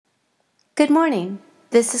Good morning.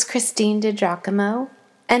 This is Christine DiGiacomo,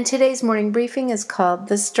 and today's morning briefing is called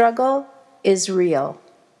The Struggle is Real.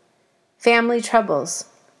 Family Troubles.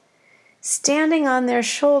 Standing on their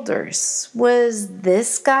shoulders, was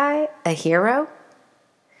this guy a hero?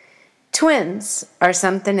 Twins are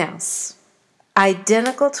something else.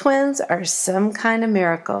 Identical twins are some kind of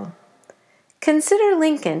miracle. Consider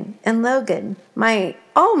Lincoln and Logan, my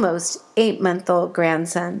almost 8-month-old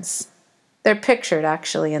grandsons. They're pictured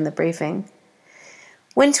actually in the briefing.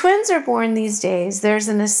 When twins are born these days, there's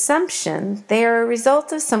an assumption they are a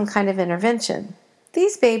result of some kind of intervention.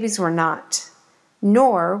 These babies were not,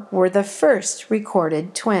 nor were the first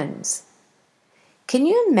recorded twins. Can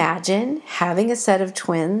you imagine having a set of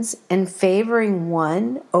twins and favoring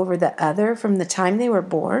one over the other from the time they were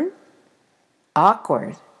born?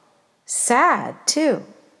 Awkward. Sad, too.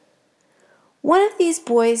 One of these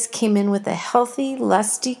boys came in with a healthy,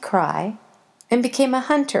 lusty cry and became a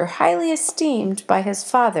hunter highly esteemed by his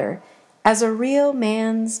father as a real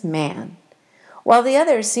man's man, while the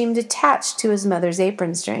other seemed attached to his mother's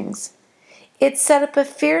apron strings. It set up a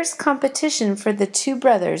fierce competition for the two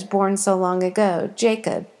brothers born so long ago,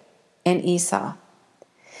 Jacob and Esau.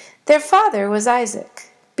 Their father was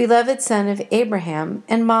Isaac, beloved son of Abraham,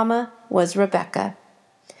 and Mama was Rebekah.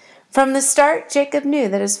 From the start, Jacob knew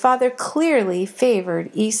that his father clearly favored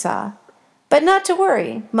Esau. But not to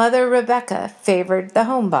worry, Mother Rebekah favored the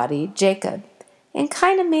homebody, Jacob, and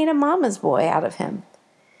kind of made a mama's boy out of him.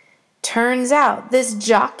 Turns out this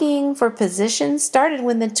jockeying for position started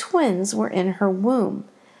when the twins were in her womb.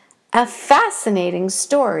 A fascinating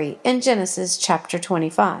story in Genesis chapter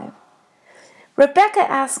 25.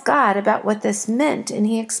 Rebekah asked God about what this meant, and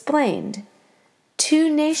he explained,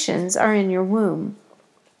 2 nations are in your womb,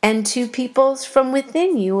 and 2 peoples from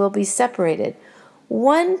within you will be separated.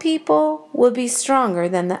 One people will be stronger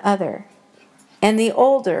than the other, and the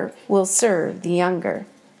older will serve the younger.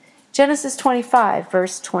 Genesis 25,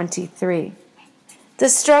 verse 23. The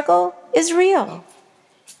struggle is real.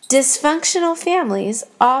 Dysfunctional families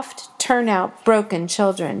oft turn out broken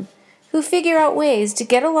children who figure out ways to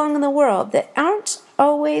get along in the world that aren't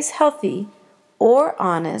always healthy or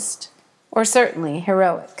honest or certainly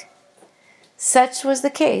heroic. Such was the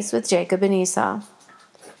case with Jacob and Esau.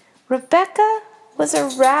 Rebekah was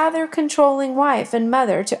a rather controlling wife and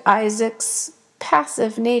mother to Isaac's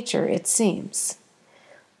passive nature, it seems.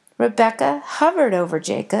 Rebekah hovered over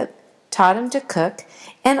Jacob, taught him to cook,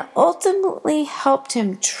 and ultimately helped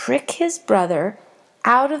him trick his brother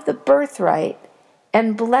out of the birthright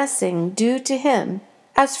and blessing due to him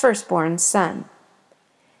as firstborn son.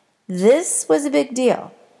 This was a big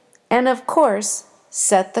deal, and of course,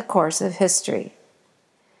 set the course of history.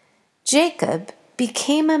 Jacob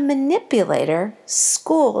became a manipulator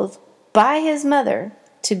schooled by his mother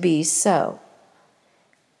to be so.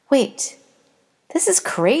 Wait, this is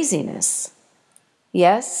craziness.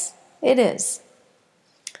 Yes, it is.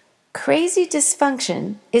 Crazy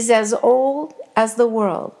dysfunction is as old as the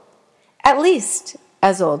world, at least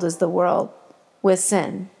as old as the world with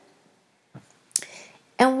sin.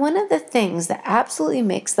 And one of the things that absolutely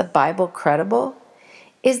makes the Bible credible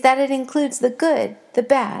is that it includes the good, the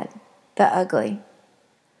bad, the ugly.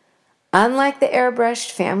 Unlike the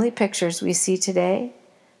airbrushed family pictures we see today,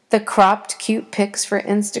 the cropped cute pics for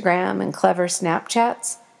Instagram and clever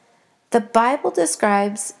Snapchats, the Bible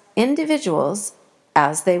describes individuals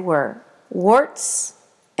as they were, warts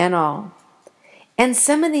and all. And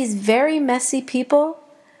some of these very messy people,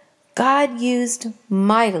 God used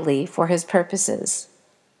mightily for his purposes.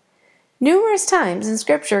 Numerous times in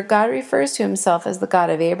Scripture, God refers to himself as the God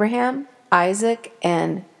of Abraham, Isaac,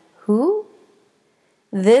 and who?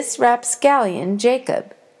 This rapscallion,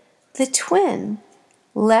 Jacob, the twin,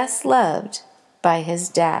 less loved by his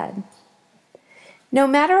dad. No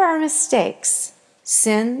matter our mistakes,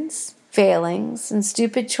 sins, failings, and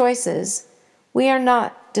stupid choices, we are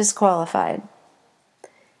not disqualified.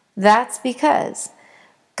 That's because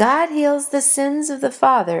God heals the sins of the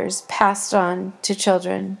fathers passed on to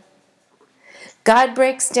children. God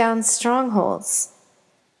breaks down strongholds.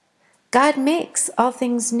 God makes all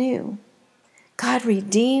things new. God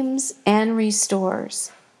redeems and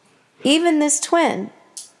restores. Even this twin,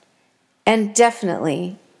 and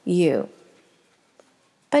definitely you.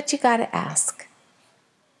 But you gotta ask,